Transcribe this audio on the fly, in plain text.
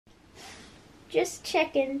Just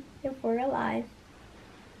checking if we're alive.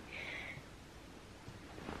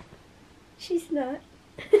 She's not.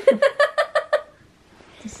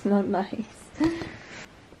 It's not nice.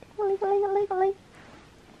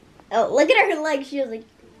 Oh, look at her legs. She was like,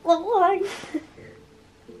 What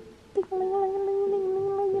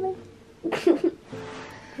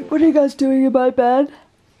are you guys doing in my bed?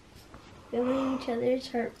 feeling each other's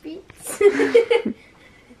heartbeats.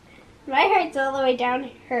 My heart's all the way down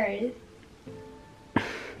hers.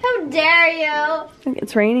 How dare you?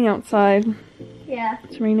 It's raining outside. Yeah.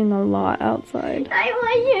 It's raining a lot outside. I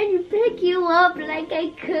wanted to pick you up like I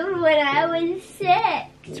could when I was sick.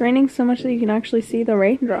 It's raining so much that you can actually see the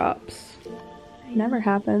raindrops. It never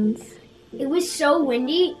happens. It was so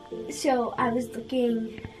windy, so I was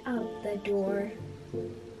looking out the door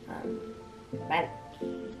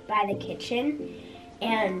by the kitchen,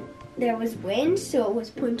 and there was wind, so it was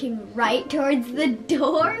pointing right towards the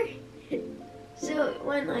door. So it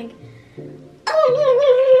went like...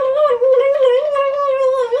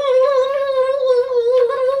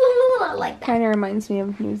 like that. Kind of reminds me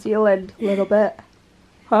of New Zealand a little bit.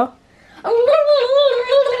 Huh?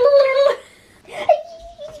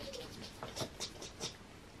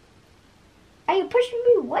 Are you pushing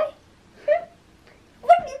me away?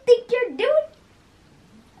 What do you think you're doing?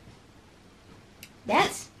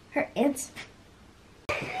 That's her answer.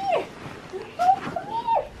 Come here. Come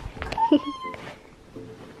here.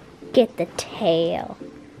 Get the tail.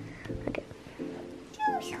 Okay.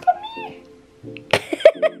 Juice, come here.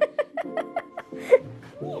 Come here.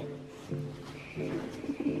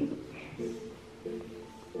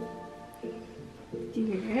 Do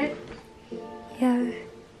you hear it? Yeah.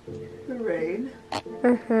 The rain.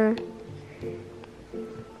 Uh-huh.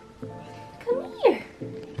 Come here.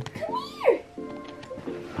 Come here.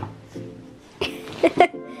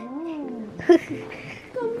 Come here.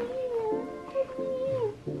 Come here.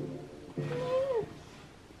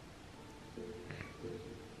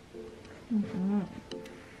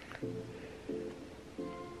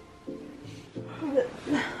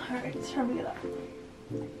 Alright, it's time to get up.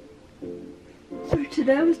 So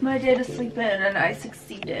today was my day to sleep in and I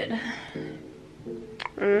succeeded.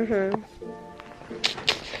 Mm-hmm.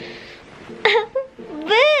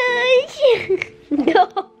 Bush!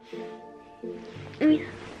 No.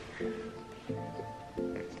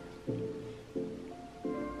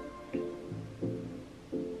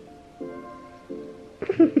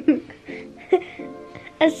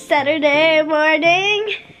 A Saturday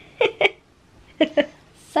morning.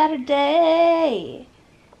 Saturday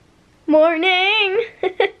morning.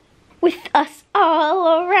 With us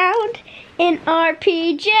all around in our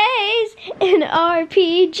PJs. In our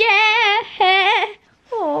PJs.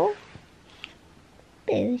 Oh.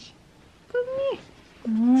 Boosh. Come here.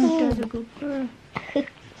 That's a good girl.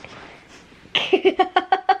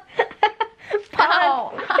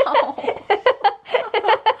 Ow.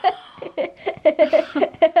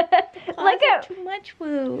 Look at too much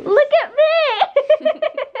food. Look at me.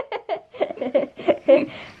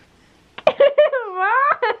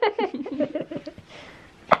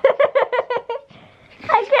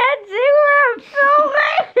 I can't see where I'm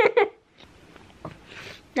filming.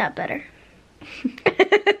 Not better.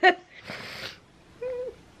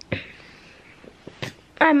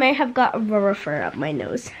 I may have got a fur up my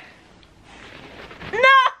nose. No!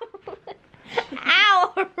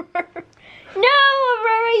 Ow! No,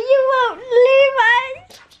 Aurora, you won't leave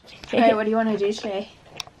us. Alright, what do you want to do today?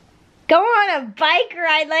 Go on a bike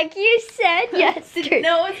ride like you said yesterday.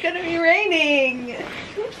 No, it's gonna be raining.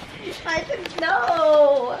 I didn't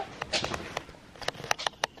know.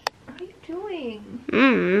 What are you doing?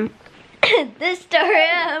 The story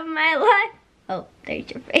of my life. Oh,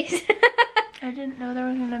 there's your face. I didn't know there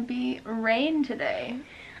was gonna be rain today.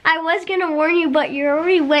 I was gonna warn you, but you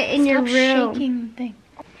already went in your room. Shaking the thing.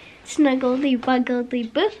 Snuggledy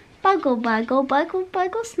buggledy boo. Buggle buggle buggle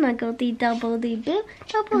buggle. Snuggledy doubledy boo.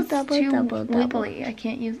 Double double Too double double. wiggly. I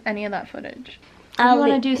can't use any of that footage. What do you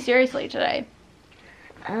want to do seriously today?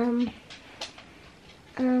 Mom.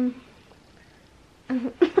 And I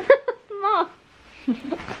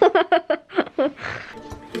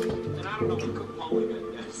don't know what calling it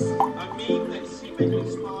is. I mean this. He made me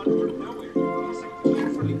spawn from nowhere. He's like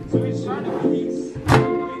carefully. So he's trying to release the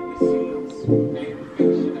seals. Maybe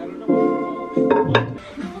fiction. I don't know what to call it.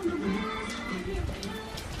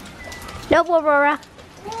 Nope, Aurora.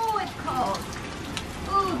 Oh, it's cold.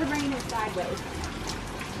 Oh, the rain is sideways.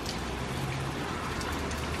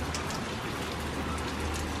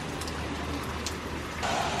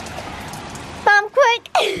 Mom, quick!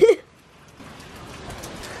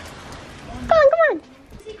 Come on, come on.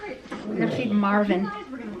 We gotta feed Marvin.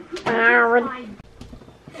 Are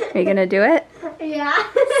you gonna do it? Yeah.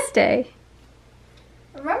 Stay.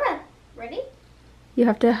 Aurora, ready? You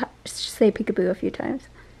have to say peekaboo a few times.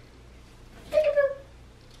 Peekaboo.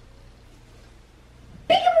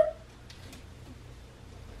 Peekaboo.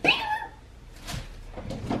 Peekaboo.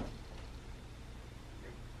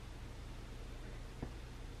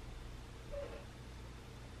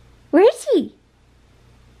 Where is he?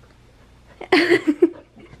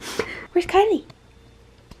 Where's Kylie?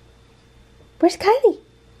 Where's Kylie?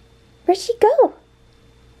 Where'd she go?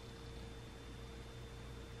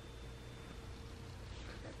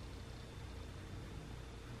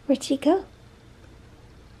 Where'd she go?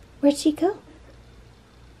 Where'd she go?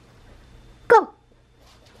 Go!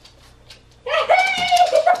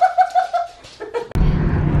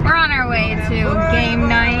 We're on our way to game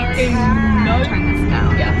night. Turn this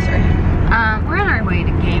down. Yeah, sorry. We're on our way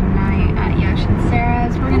to game night at Yosh and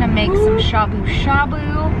Sarah's. We're gonna make some shabu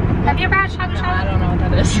shabu. Have you ever had shabu shabu? I don't know what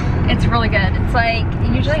that is. It's really good. It's like,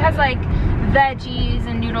 it usually has like veggies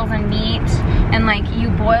and noodles and meat, and like you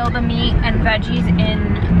boil the meat and veggies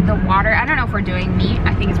in the water. I don't know if we're doing meat.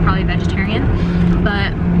 I think it's probably vegetarian,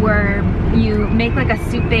 but you make like a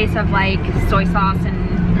soup base of like soy sauce and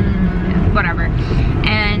whatever,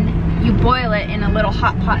 and you boil it in a little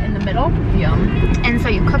hot pot in the middle. Yum. And so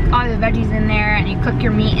you cook all the veggies in there, and you cook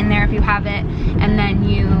your meat in there if you have it, and then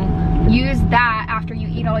you use that after you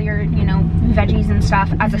eat all your, you know, veggies and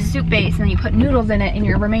stuff as a soup base, and then you put noodles in it and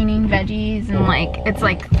your remaining veggies, and like, it's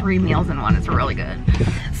like 3 meals in one. It's really good.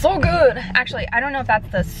 So good. Actually, I don't know if that's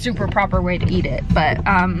the super proper way to eat it, but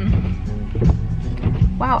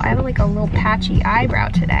wow, I have like a little patchy eyebrow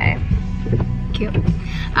today. Cute.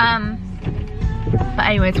 But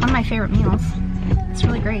anyway, it's one of my favorite meals. It's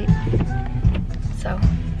really great. So,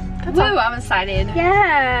 that's Woo, all. I'm excited.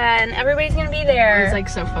 Yeah, and everybody's gonna be there. I was like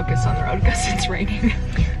so focused on the road because it's raining.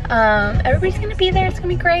 Everybody's gonna be there. It's gonna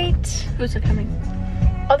be great. Who's it coming?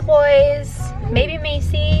 All the boys, maybe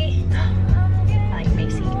Macy. I like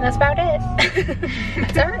Macy. That's about it.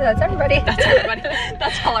 that's everybody. That's everybody.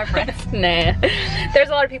 That's all our friends. Nah. There's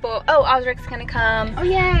a lot of people. Oh, Osric's gonna come. Oh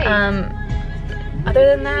yay. Other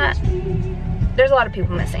than that, there's a lot of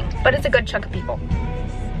people missing, but it's a good chunk of people.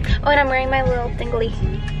 Oh, and I'm wearing my little dingly.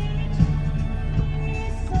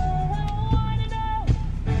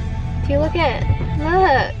 Do you look it?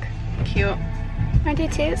 Look. Cute. I do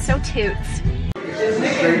too. So toots. Driving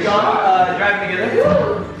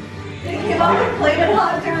together? They came out with plate of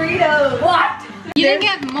hot Doritos. What? You didn't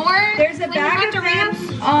get more? There's a bag of them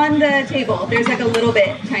on the table. There's like a little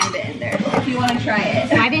bit, tiny bit in there. If you want to try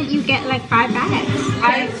it. Why didn't you get like 5 bags?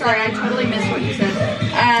 I'm sorry, I totally missed what you said.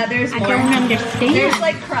 There's more. I don't understand. There's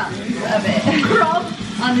like crumbs of it. Crumbs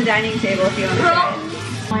on the dining table if you want to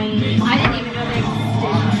try it. I didn't even know they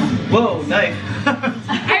existed. Whoa, knife. I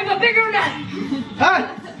have a bigger knife.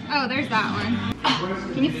 Ah! Oh, there's that one.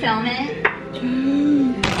 Can you film it?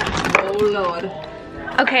 Oh lord.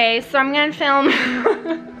 Okay, so I'm gonna film.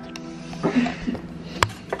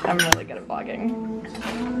 I'm really good at vlogging.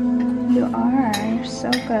 You are. You're so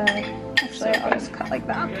good. Actually, I'll just cut like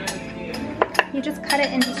that. You just cut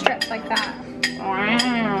it into strips like that.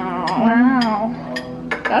 Wow. Wow.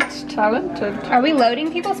 That's talented. Are we loading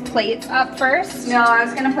people's plates up first? No, I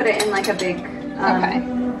was gonna put it in like a big. Okay.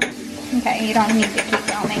 Okay, you don't need to keep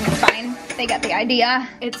filming. It's fine. They get the idea.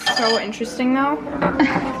 It's so interesting though.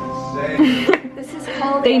 This is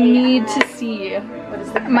called. They need to see. What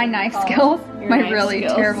is the My knife skills. Your My knife really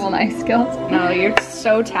skills. terrible knife skills. No, you're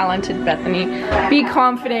so talented, Bethany. Be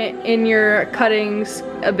confident in your cutting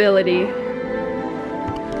ability.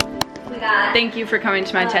 We got Thank you for coming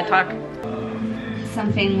to my TED Talk.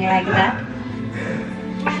 something like that.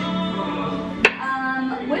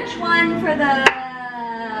 Which one for the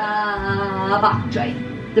bok choy?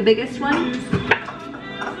 The biggest one?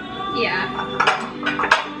 Yeah.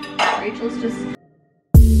 Rachel's just.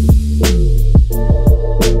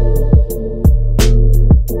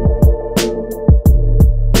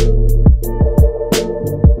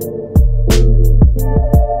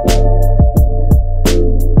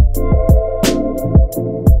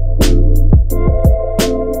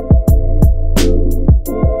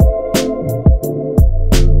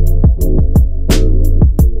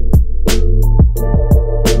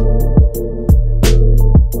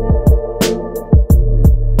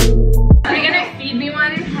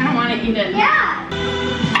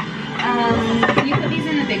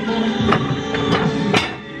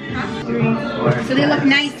 So they look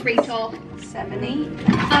nice, Rachel. 7, 8.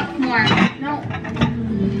 Up more. No.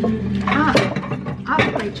 Up.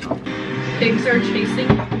 Up, Rachel. Pigs are chasing.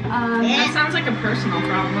 That sounds like a personal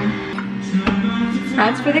problem.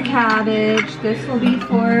 That's for the cabbage. This will be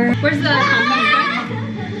for... Where's the compost?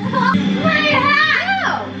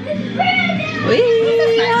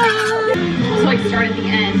 So like start at the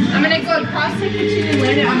end. I'm gonna go across like the two and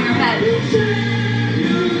land it on your head.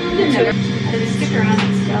 Does it stick around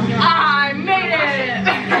still? I made it!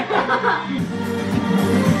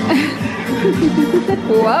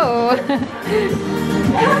 Whoa.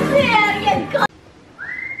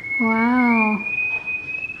 Wow.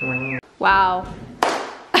 Wow.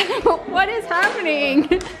 What is happening?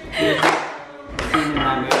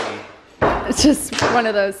 It's just one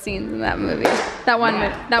of those scenes in that movie. That one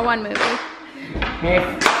movie. Hey,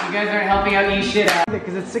 if you guys aren't helping out, you should.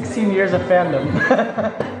 Because it's 16 years of fandom.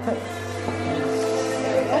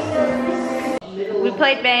 We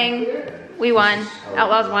played Bang. We won.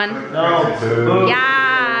 Outlaws won. No.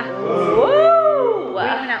 Yeah. Woo! Were you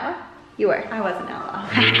an outlaw? You were. I was an outlaw.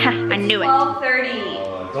 I knew it.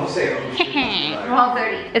 12:30. Don't say it.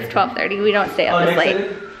 12:30. It's 12:30. We don't stay up this late.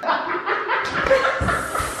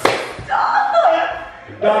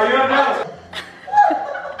 No, you're not.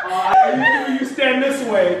 You stand this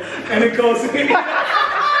way, and it goes in.